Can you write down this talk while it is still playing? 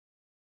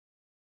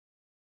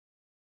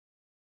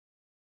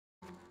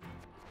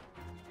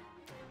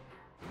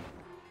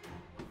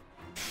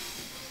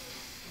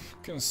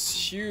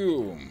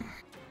Consume.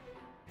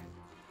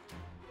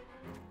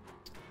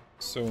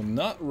 So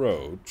not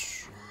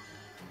roach.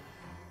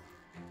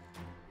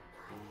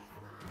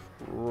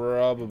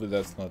 Probably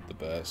that's not the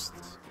best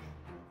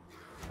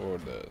for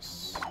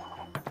this.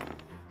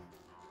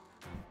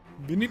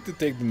 We need to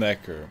take the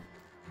necker.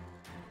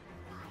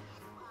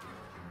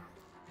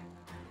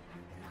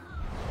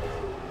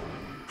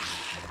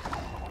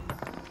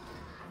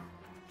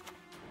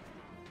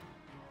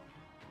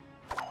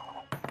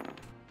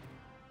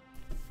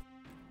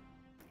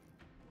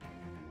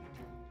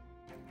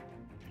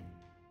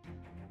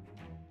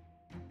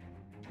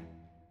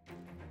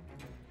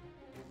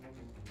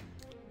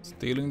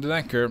 Stealing the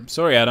necker.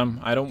 Sorry, Adam.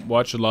 I don't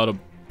watch a lot of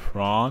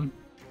prawn.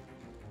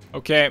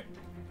 Okay.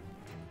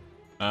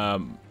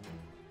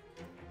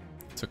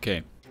 It's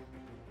okay.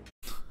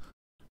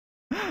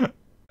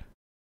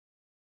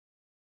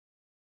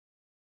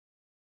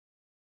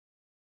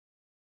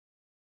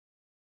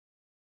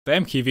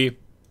 Damn, Kiwi.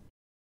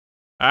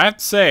 I have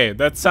to say,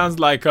 that sounds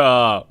like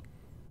well,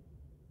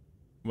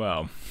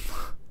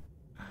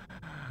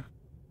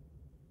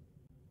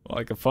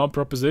 like a fun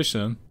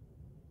proposition.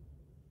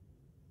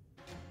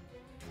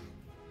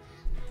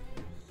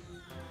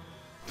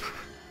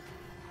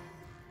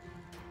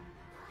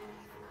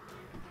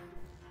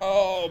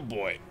 Oh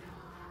boy.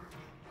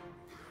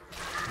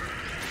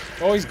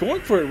 Oh, he's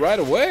going for it right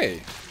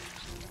away.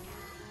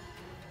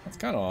 That's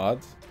kind of odd.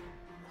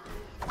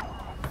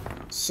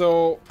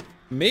 So,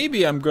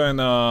 maybe I'm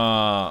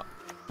gonna...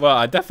 Well,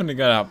 I definitely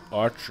gotta have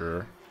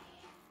Archer.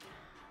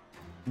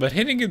 But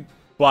hitting it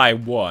by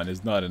one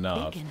is not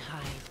enough.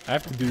 I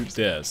have to do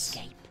this.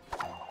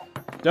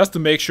 Just to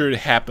make sure it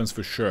happens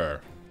for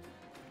sure.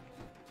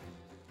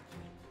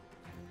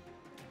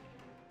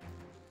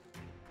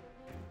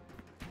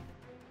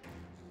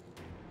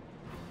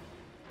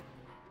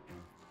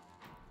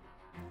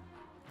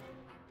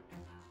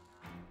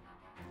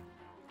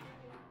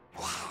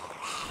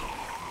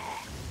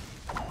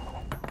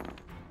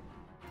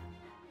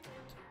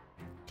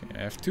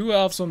 I have 2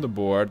 elves on the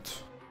board.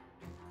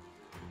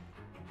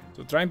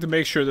 So trying to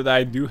make sure that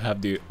I do have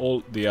the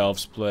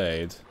elves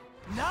played.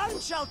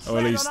 Or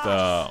at least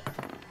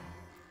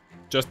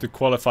just to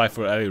qualify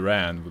for Ellie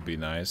Rand would be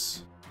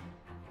nice.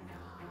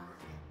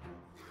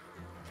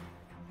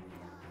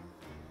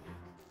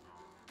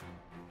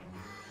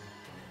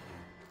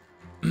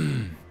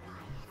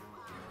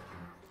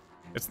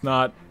 It's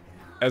not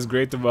as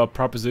great of a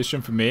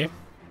proposition for me,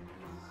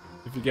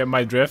 if you get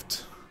my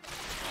drift.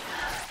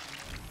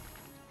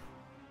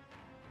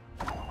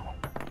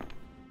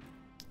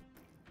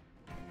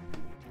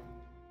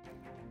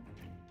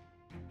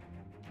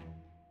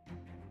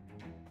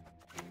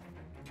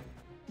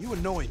 You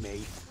annoy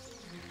me.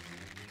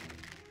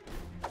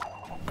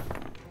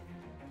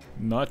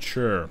 Not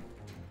sure.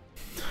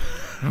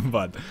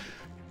 But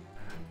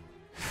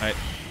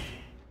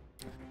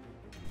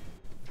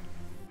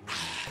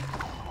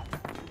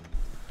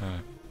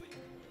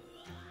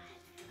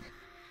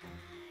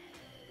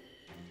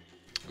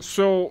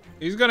so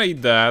he's gonna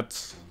eat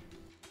that.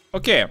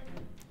 Okay.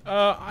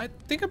 I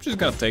think I'm just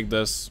gonna take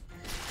this.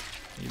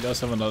 He does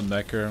have another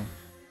necker.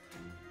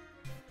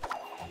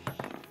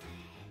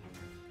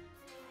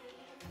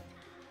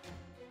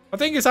 The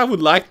thing is, I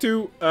would like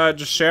to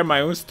just share my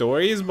own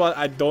stories, but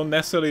I don't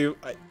necessarily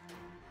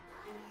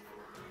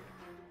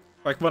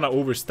like want to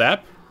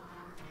overstep,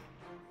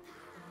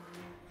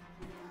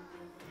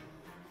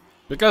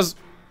 because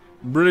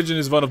religion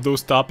is one of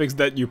those topics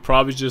that you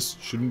probably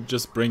just shouldn't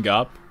just bring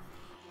up.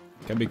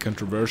 It can be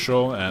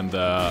controversial, and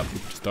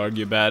people just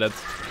argue about it.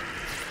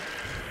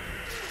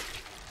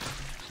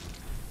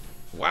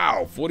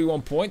 Wow,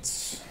 41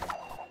 points.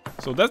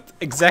 So that's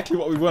exactly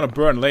what we want to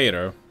burn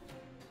later.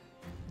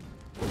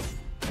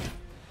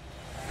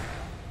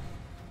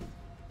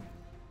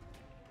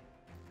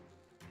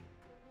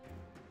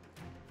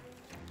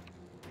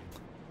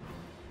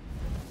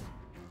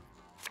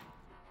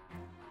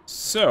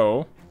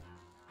 So,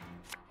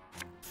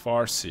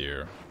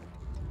 Farseer.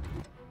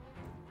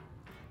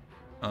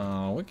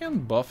 We can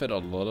buff it a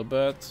little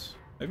bit.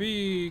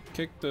 Maybe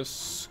kick the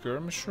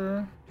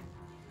Skirmisher.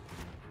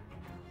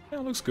 Yeah,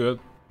 looks good.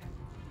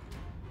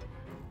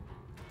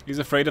 He's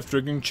afraid of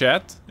triggering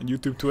chat and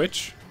YouTube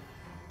Twitch.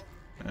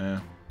 Yeah.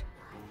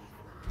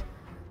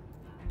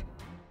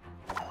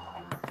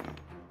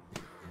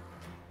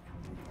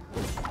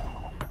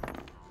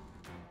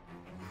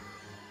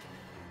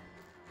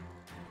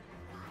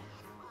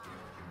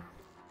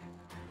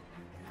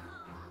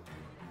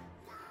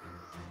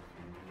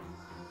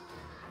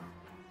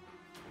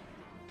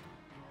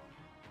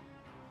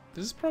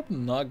 This is probably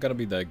not gonna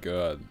be that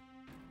good.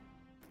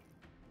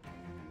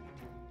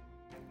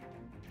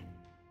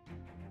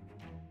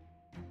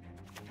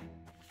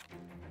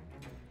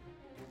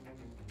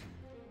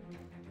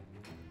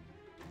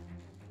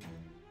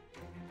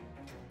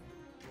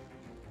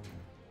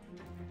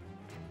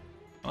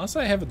 Unless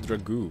I have a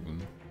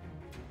Dragoon.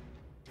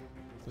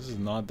 This is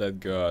not that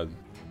good.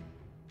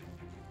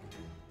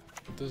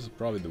 But this is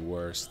probably the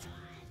worst.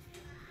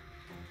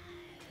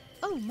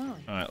 Oh my.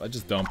 Alright, let's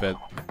just dump it.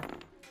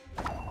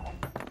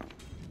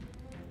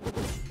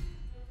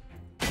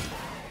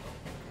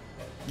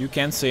 You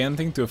can't say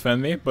anything to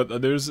offend me, but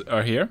others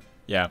are here?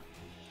 Yeah.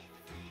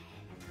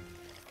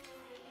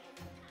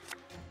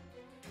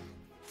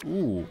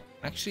 Ooh,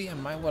 actually I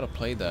might want to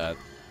play that.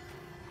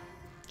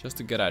 Just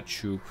to get at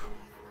Shupe.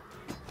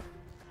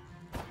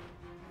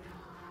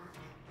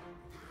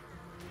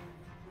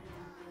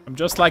 I'm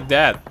just like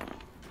that.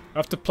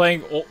 After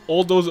playing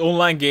all those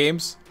online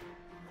games,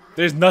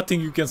 there's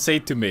nothing you can say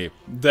to me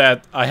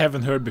that I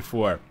haven't heard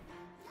before.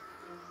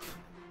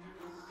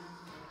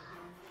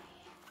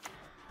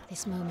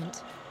 This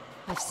moment,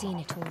 I've seen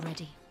it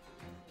already.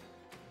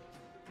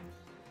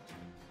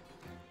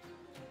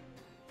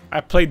 I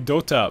played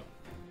Dota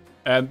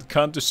and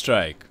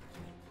Counter-Strike.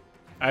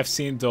 I've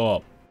seen it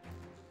all.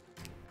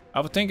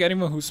 I would think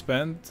anyone who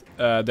spent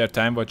their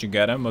time watching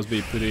Adam must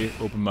be pretty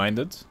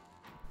open-minded.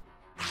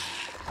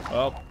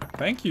 Well,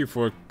 thank you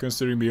for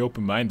considering me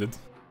open-minded.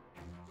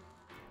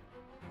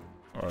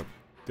 Or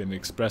didn't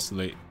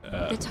expressly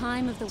the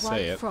time of the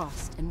white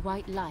frost and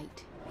white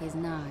light is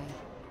nigh.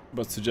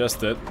 But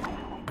suggested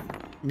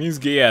means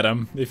gay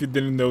Adam, if you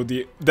didn't know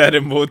that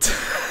emote.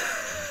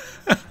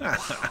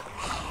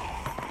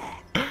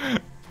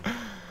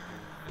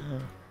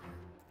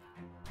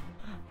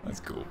 That's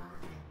cool.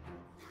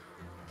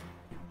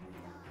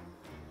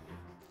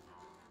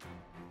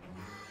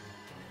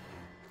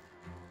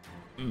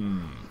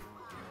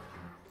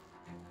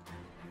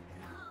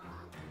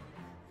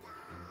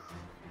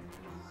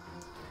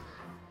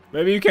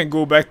 Maybe you can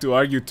go back to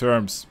argue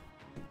terms.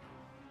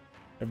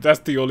 If that's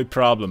the only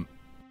problem.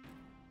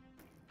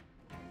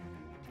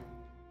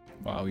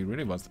 Wow, he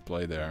really wants to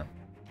play there.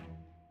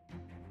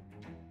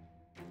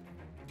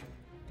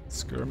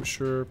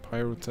 Skirmisher,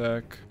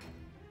 Pyrotech.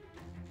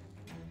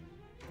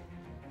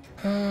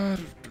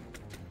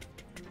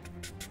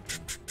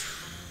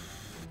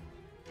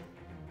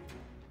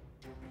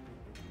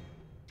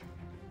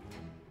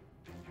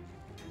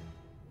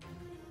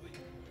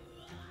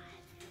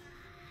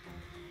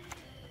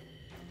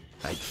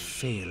 I'd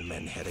fail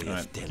men here.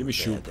 Alright, give me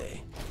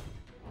Shupe.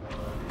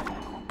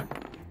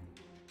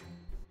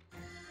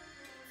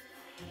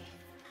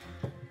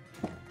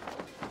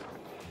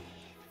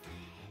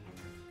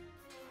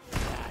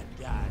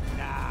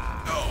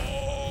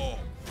 No!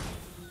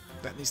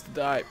 That needs to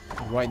die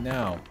right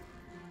now.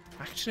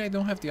 Actually, I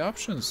don't have the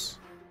options.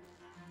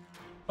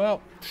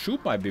 Well,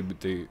 Shupe might be able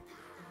to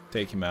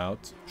take him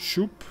out.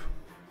 Shupe.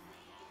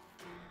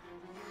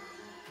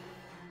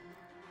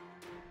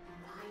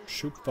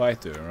 Shupe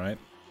fighter, right?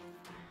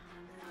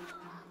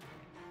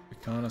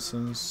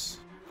 Reconnaissance.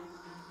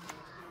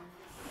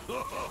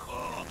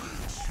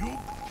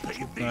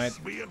 Shupe Knight.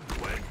 weird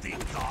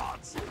Gwent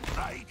cards.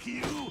 Like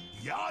you,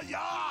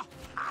 yeah.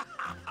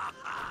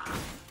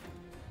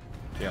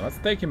 Okay, let's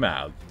take him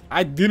out.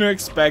 I didn't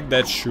expect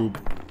that Shupe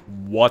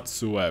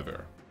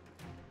whatsoever.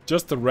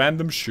 Just a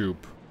random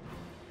Shupe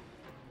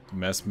to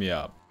mess me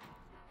up.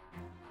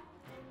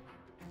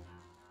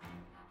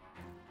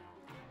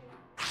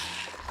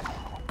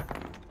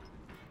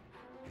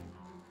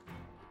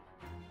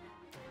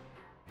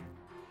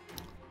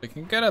 I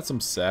can get at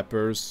some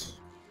sappers.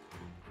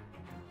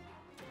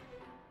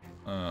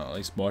 At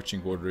least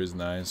marching order is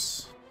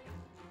nice.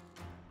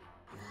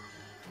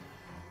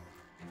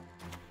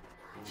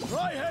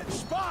 Right head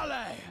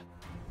Sparley!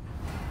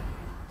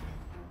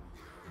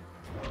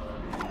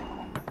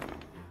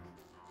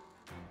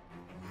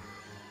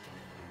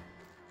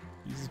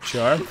 Easy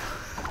charm.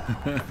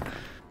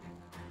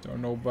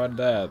 Don't know about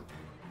that.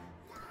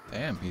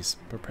 Damn, he's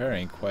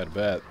preparing quite a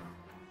bit.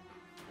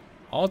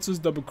 Alters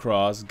double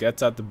cross,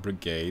 gets at the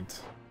brigade.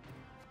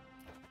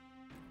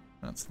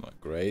 That's not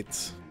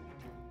great.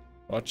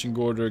 Watching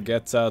order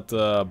gets out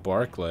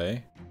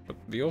Barclay, but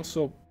we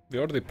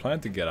already plan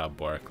to get out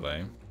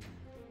Barclay.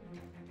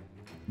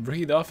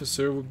 Breed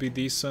officer would be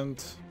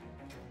decent.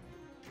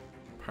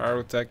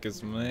 Pyrotech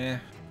is meh.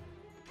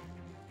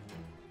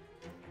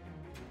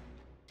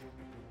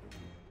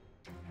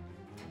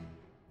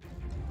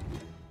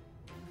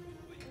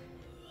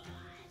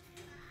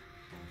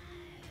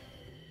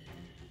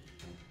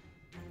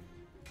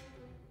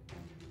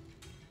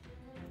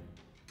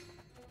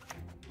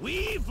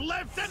 We've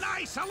lived in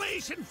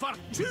isolation for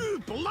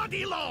too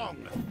bloody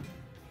long!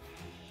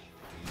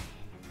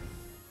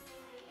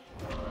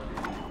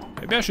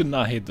 Maybe I should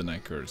not hit the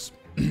Night Curse.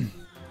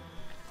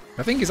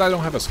 The thing is, I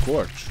don't have a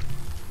Scorch.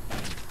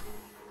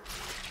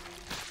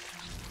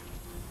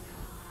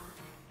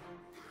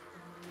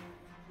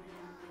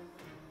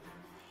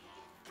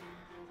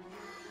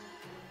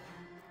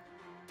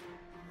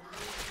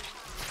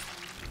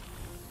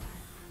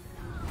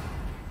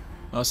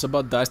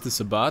 Sabat dies to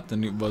Sabat,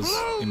 and it was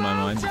in my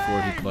mind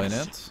before he played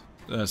it.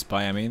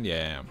 Spy, I mean,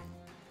 yeah.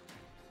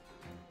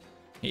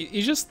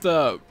 He just,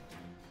 I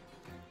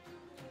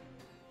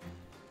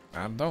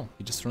don't know,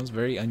 he just runs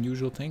very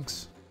unusual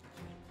things.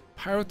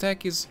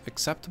 Pyrotech is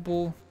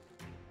acceptable.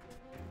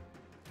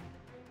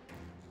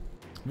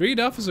 Reed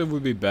Officer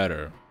would be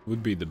better,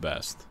 would be the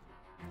best.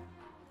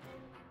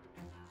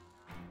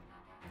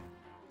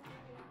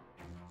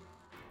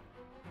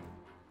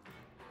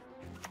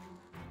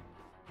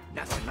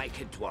 Nothing like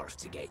it dwarf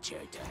to get you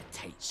out of a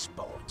tight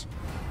spot.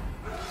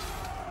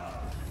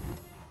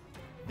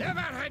 Never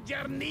had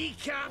your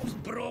kneecaps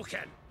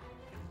broken.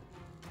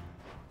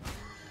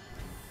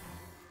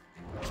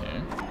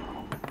 Okay.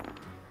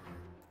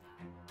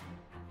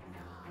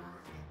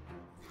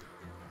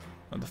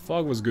 And the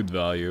fog was good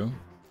value.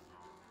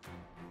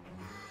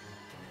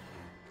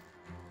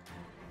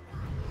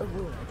 A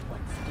word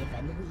once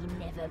given,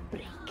 we never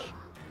break.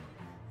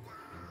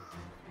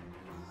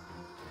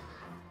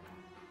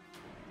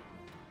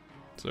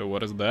 So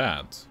what is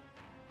that?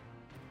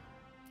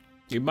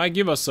 It might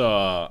give us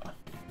a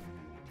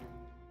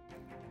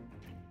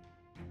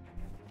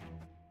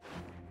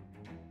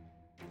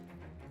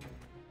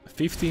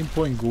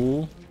 15-point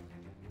ghoul.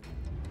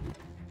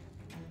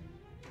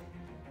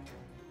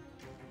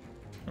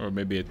 Or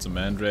maybe it's a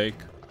mandrake.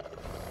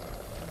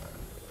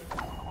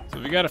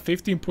 So we got a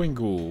 15-point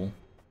ghoul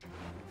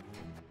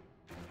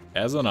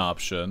as an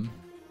option.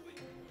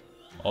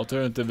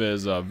 Alternative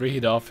is a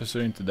reheat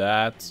officer into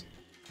that.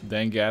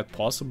 Then get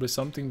possibly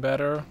something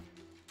better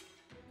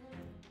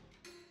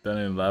than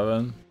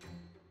 11.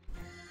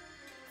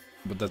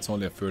 But that's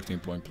only a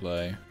 13-point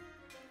play.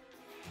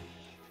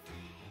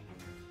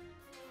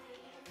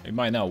 It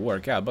might not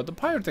work out, but the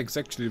pyrotech's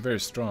actually very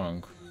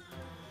strong.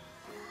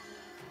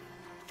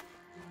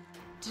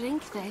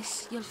 Drink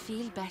this, you'll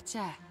feel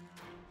better.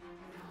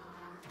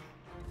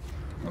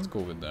 Let's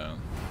go with that.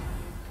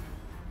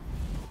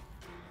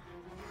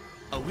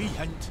 A wee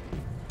hint.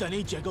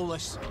 Dunny jiggle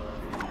this.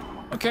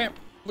 Okay,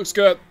 looks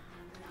good.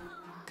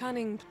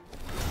 Cunning.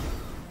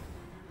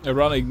 I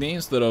run Igni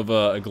instead of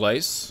a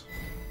Glaze.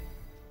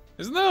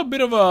 Isn't that a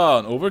bit of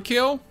an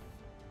overkill?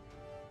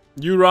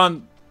 You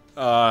run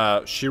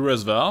Shira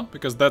as well,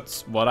 because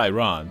that's what I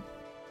run.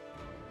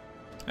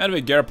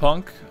 Anyway,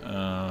 Garpunk,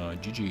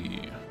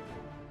 GG.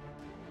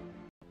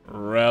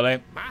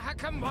 Really?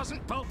 Mahakam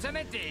wasn't built in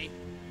a day.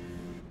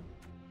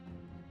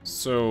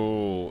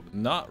 So,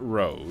 not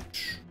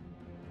Roach.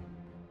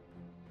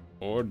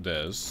 Or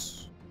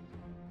this.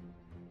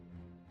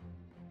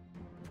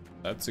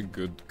 That's a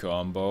good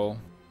combo.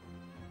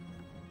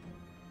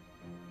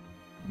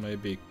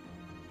 Maybe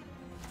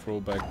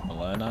throwback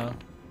Milena.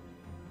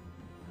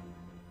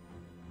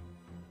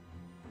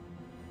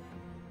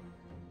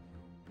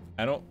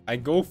 I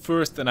go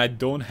first and I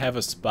don't have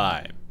a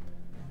spy.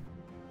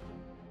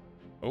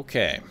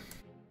 Okay.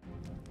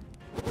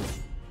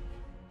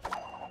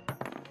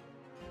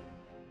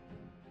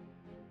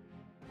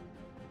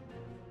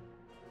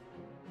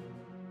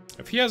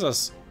 If he's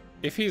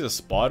a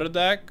spotter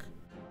deck,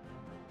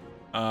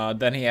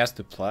 then he has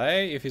to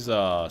play. If he's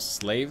a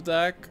slave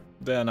deck,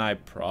 then I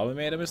probably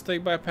made a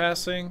mistake by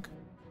passing.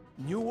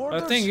 New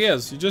orders? The thing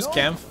is, you just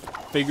can't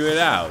figure it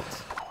out.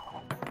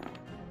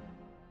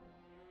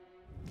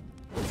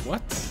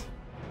 What?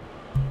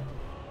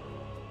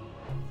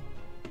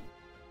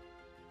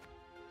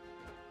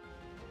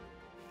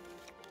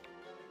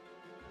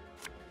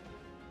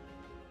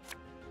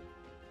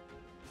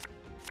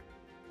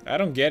 I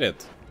don't get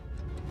it.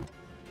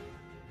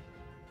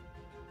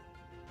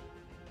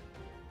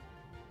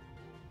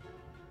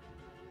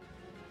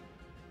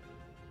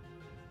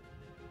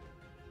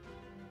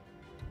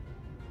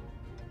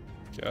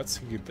 Okay, let's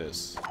get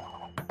this.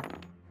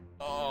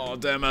 Oh,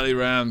 damn, Ali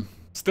ran.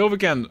 Still, we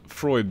can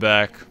throw it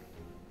back.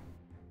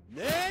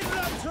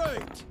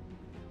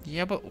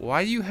 Yeah, but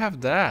why do you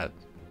have that?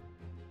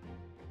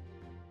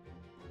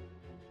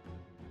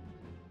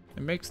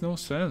 It makes no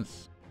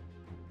sense.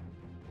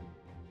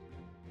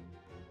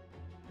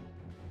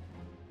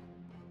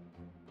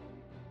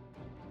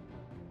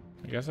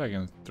 I guess I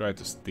can try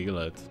to steal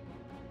it.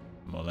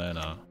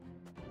 Milena.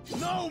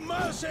 No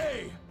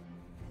mercy!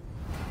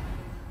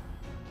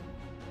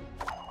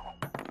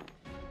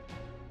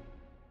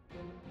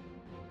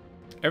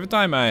 Every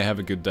time I have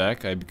a good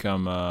deck, I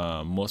become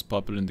most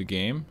popular in the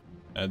game.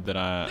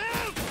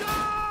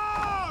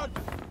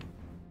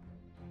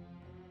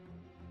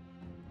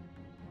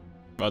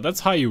 Well,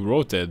 that's how you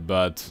wrote it,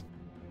 but...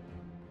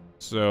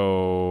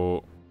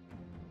 So...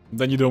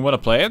 Then you don't want to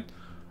play it?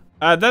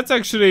 That's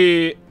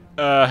actually...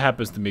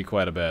 happens to me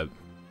quite a bit.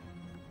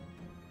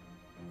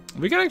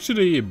 We can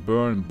actually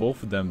burn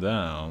both of them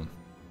down.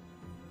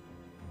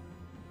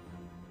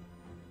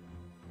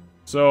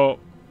 So...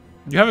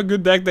 You have a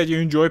good deck that you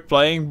enjoy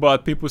playing,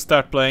 but people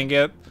start playing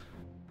it,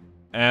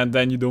 and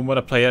then you don't want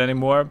to play it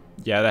anymore.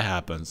 Yeah, that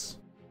happens.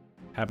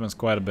 Happens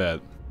quite a bit.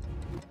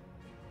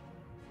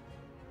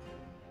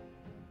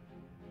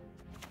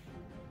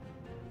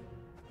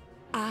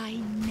 I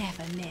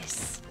never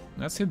miss.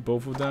 Let's hit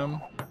both of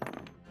them.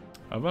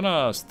 I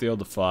wanna steal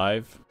the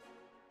 5.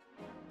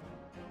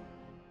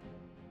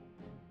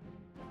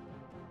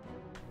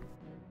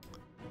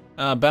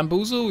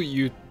 Bamboozle,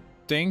 you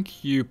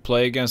think you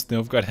play against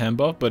Nilfgaard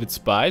Hembuff, but it's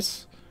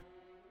spies?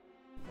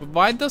 But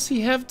why does he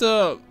have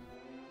the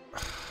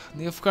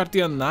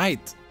Nilfgaardian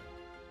Knight?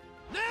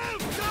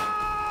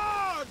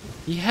 Nilfgaard!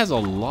 He has a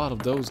lot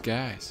of those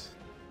guys.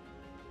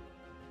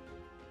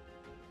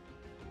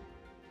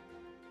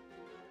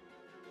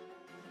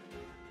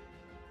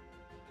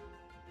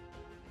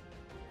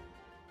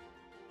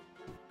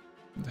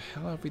 the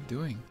hell are we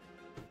doing?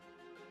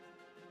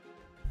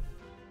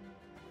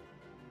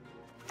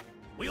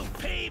 We'll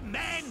pay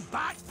men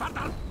back for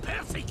their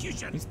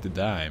persecution. Needs to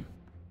die.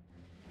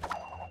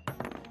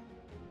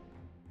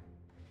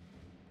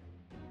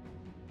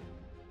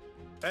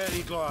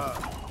 Very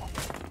glad.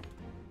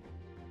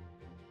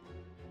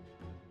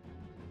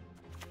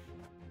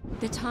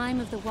 The time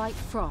of the white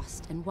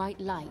frost and white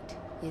light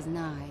is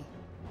nigh.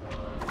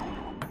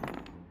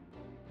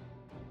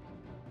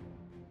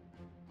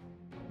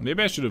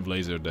 Maybe I should have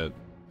lasered that.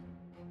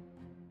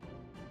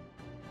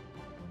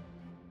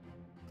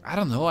 I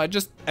don't know,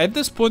 at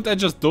this point I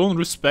just don't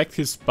respect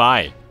his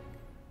spy.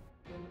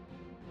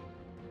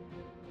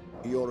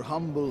 Your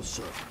humble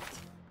servant.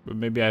 But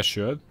maybe I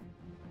should.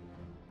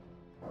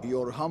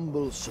 Your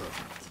humble servant.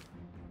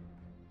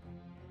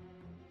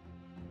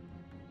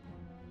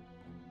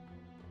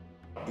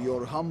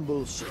 Your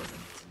humble servant.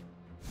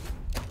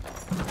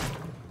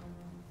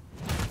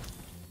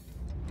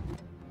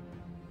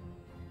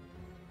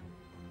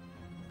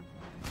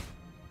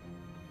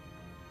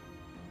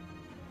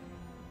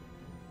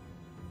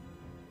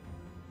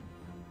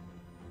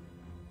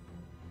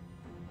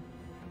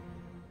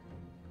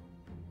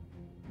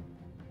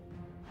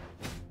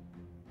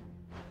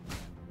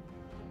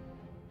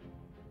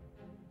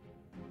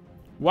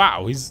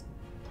 Wow, he's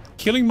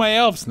killing my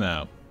elves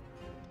now.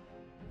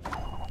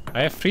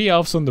 I have 3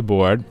 elves on the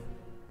board.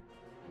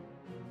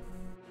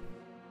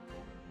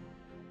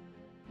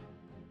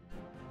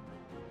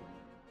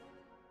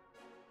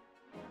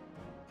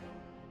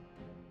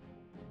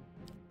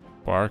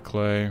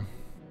 Barclay,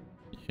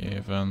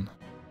 Yevon.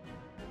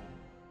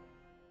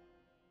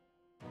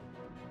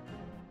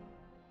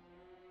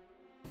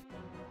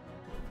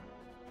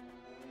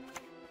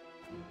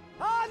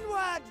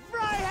 Onward,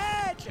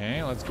 Fryhead!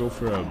 Okay, let's go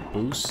for a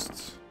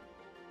boost.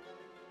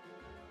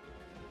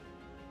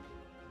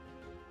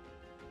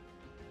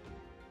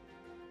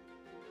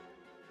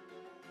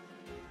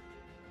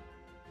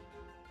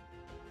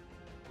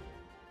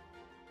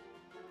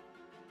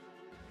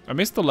 I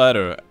missed the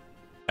letter,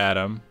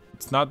 Adam.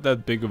 It's not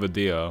that big of a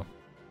deal.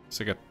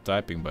 Sick at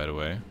typing, by the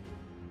way.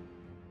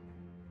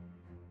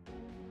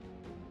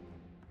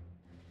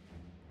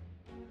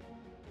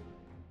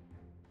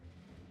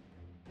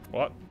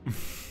 What?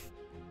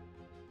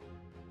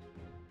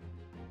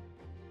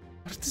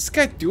 What is this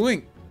guy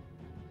doing?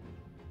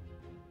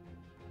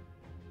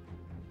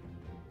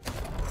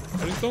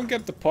 I just don't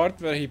get the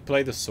part where he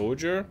played a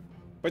soldier.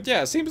 But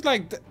yeah, it seems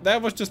like that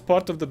was just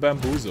part of the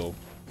bamboozle.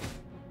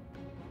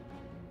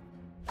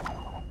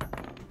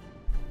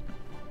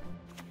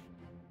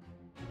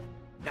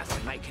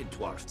 Nothing like a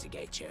dwarf to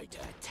get you out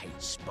of a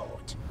tight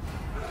spot.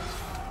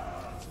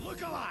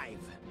 Look alive!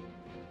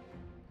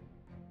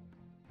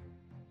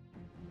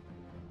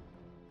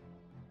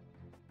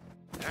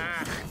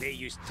 Ah, they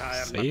used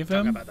tired Save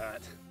tongue him? about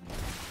that.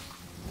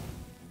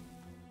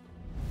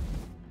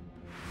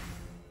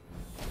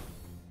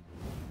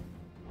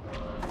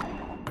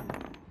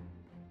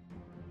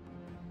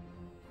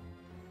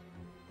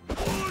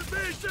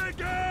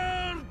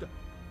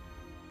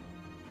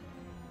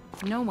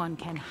 No one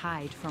can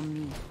hide from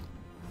me.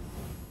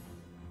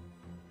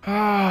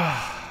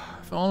 Ah,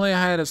 if only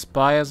I had a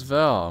spy as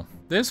well.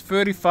 There's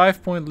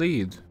 35-point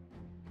lead.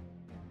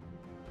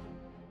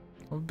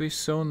 That would be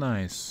so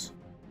nice.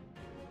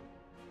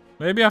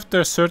 Maybe after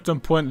a certain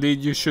point lead,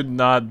 you should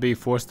not be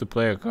forced to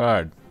play a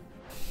card.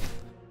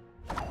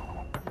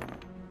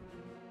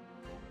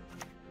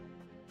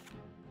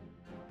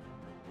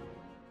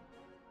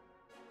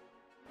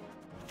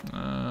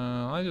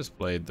 I just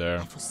played there.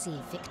 I foresee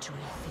victory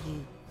for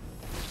you.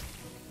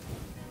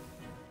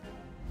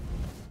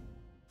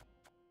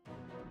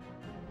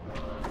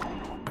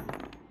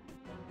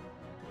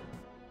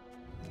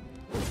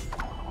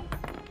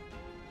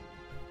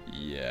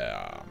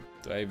 Yeah.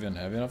 Do I even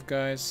have enough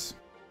guys?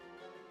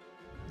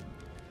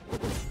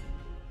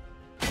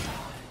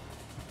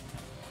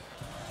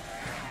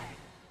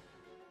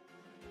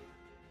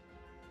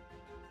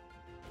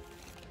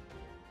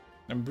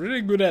 I'm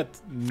pretty good at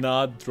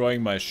not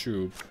drawing my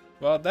Shupe.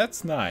 Well,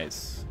 that's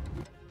nice.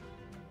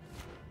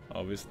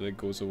 Obviously it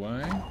goes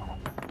away.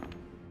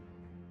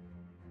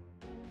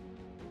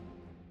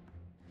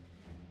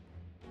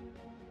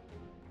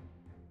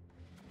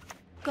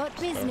 Got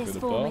business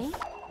for me?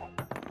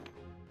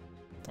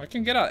 I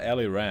can get out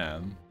Ellie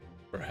Ran,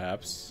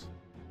 perhaps.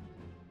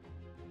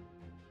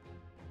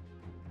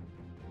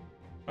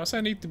 Also,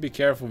 I need to be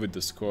careful with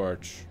the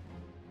Scorch.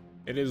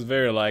 It is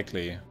very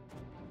likely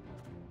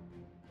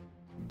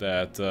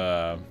that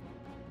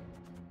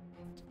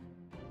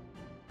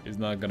he's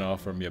not gonna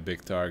offer me a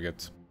big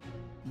target.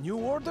 New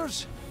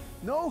orders?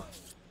 No?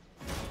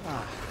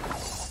 Ah.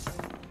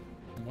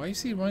 Why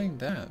is he running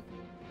that?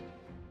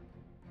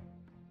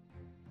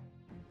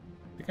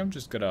 I think I'm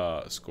just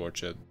gonna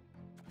Scorch it.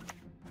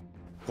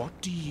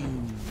 What do you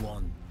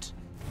want?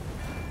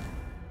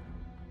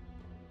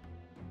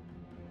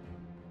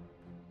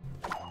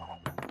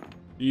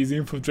 Easy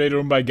infiltrator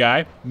on my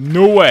guy?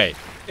 No way!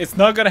 It's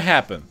not gonna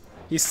happen.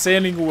 He's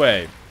sailing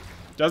away.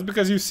 Just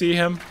because you see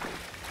him.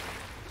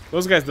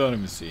 Those guys don't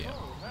even see him.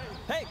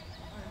 Hey!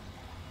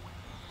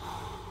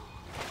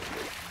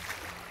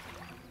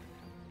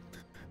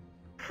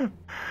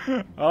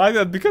 I like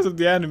that because of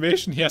the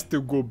animation he has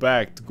to go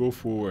back to go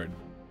forward.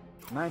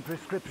 My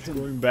prescription.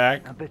 Going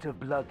back. A bit of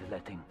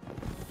bloodletting.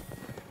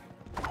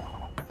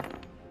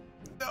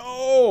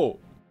 No!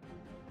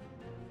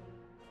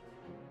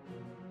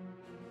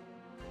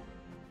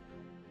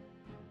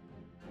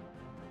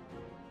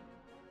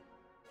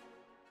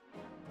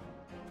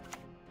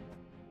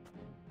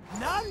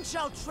 None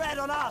shall tread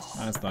on us!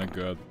 That's not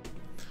good.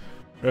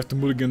 We have to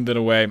mulligan that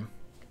away.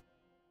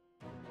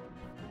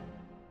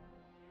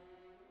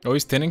 Oh,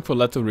 he's thinning for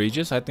Leto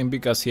Regis? I think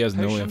because he has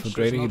no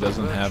infiltrator, he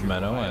doesn't have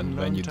Mano, and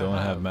when you don't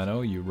have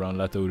Mano, you run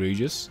Leto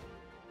Regis.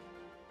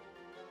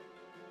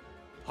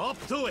 Hop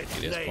to it,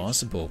 It is Slaves.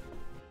 possible.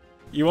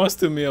 He wants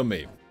to meal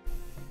me.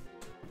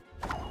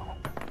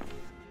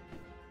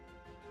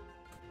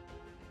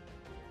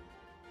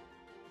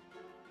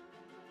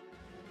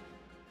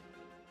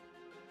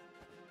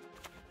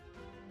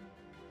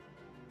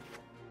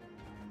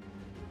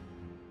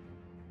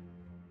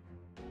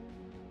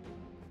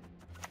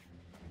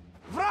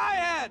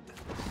 Fryhead!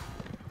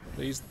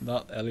 Please,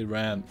 not Ellie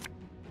Rand.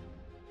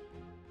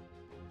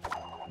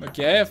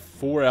 Okay, I have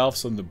 4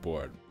 elves on the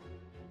board.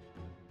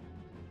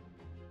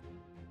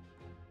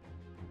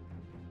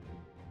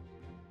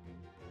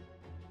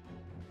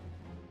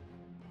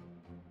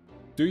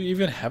 Do you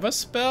even have a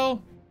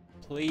spell?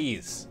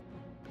 Please.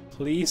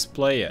 Please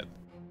play it.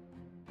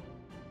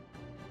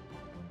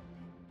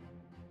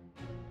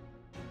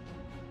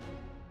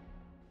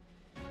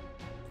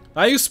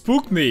 Now you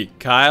spooked me,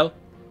 Kyle.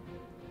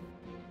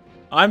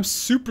 I'm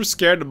super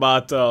scared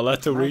about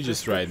Leto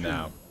Regis right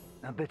now.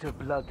 A bit of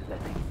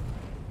bloodletting.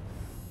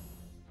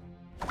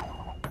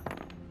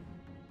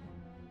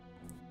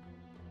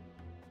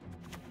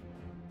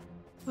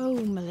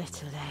 Oh, my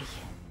little egg.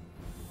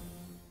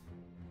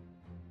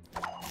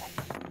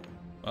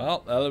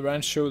 Well,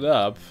 Elrond showed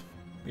up.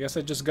 I guess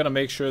I just gotta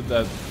make sure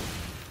that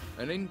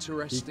An he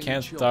interesting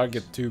can't choice.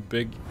 target 2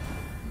 big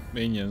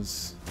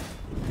minions.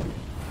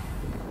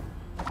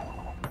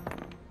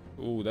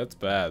 Ooh, that's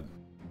bad.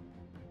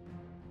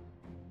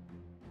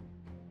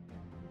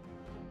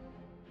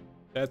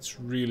 That's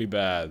really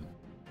bad.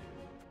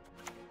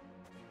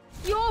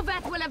 Your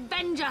vet will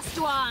avenge us,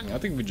 Dwan! I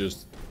think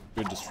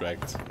we're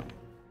distracted.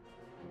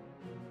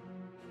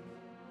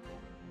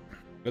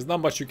 There's not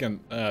much you can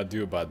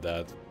do about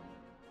that.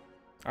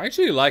 I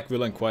actually like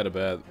Villen quite a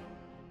bit.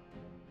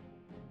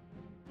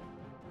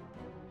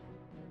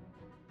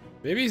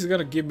 Maybe he's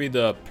gonna give me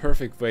the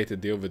perfect way to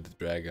deal with the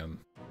dragon.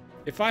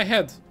 If I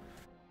had...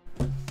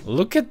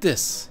 Look at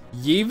this!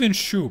 Yevon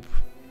Shupe.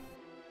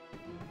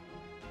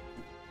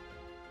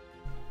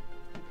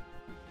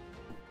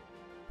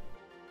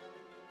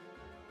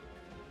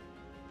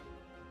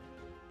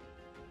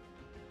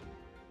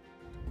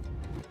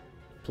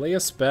 Play a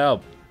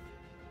spell.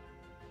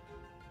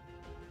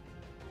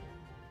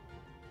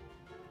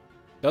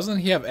 Doesn't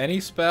he have any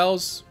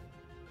spells?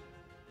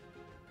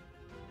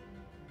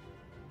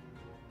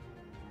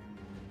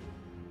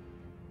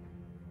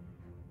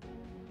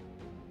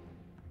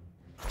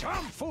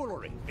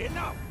 Tomfoolery!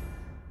 Enough!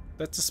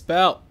 That's a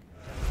spell.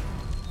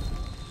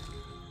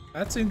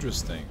 That's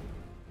interesting.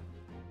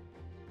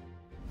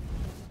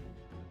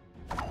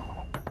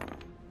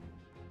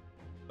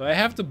 So I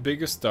have the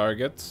biggest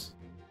target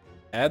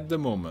at the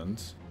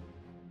moment.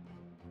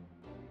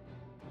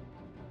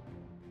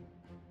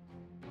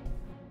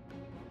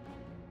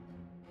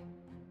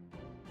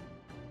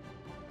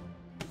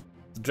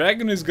 The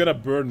dragon is gonna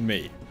burn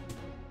me.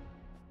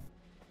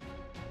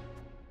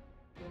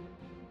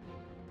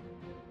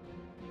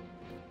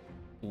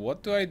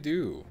 What do I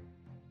do?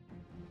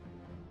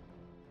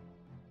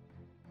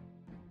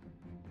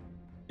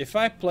 If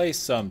I play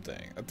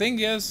something, the thing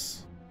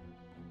is,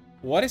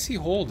 what is he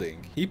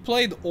holding? He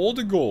played all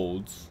the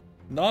golds,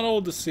 not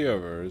all the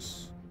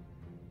silvers.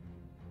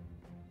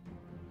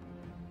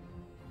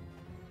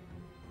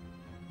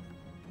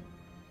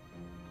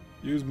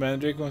 Use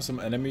Mandrake on some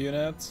enemy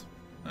units?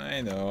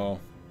 I know.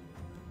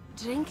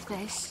 Drink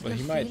this, But he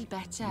you'll might feel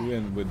better.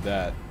 win with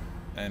that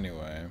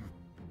anyway.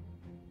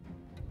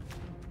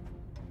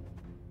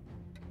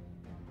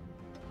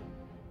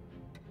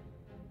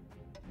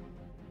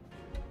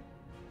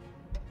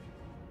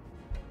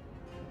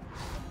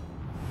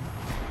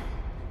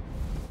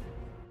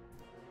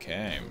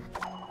 Okay.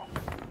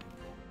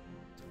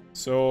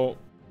 So,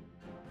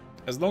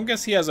 as long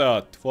as he has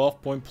a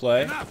 12-point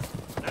play,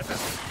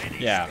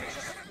 yeah,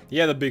 he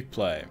had a big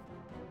play.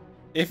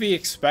 If he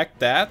expect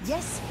that,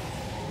 Yes?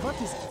 What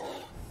is it?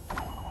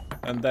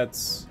 and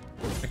that's...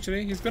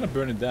 Actually, he's gonna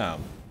burn it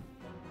down.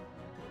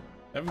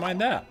 Never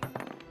mind that.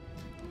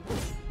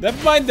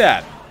 Never mind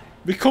that.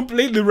 We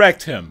completely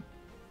wrecked him.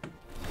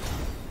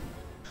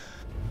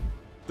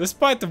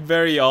 Despite the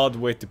very odd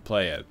way to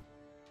play it.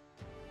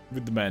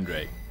 With the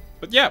Mandrake.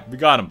 But yeah, we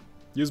got him.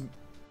 Use...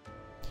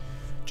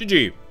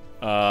 GG.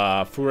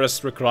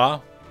 Forest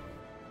Recra.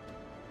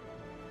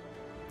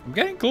 I'm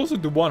getting closer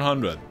to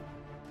 100.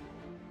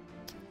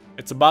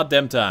 It's about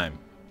damn time.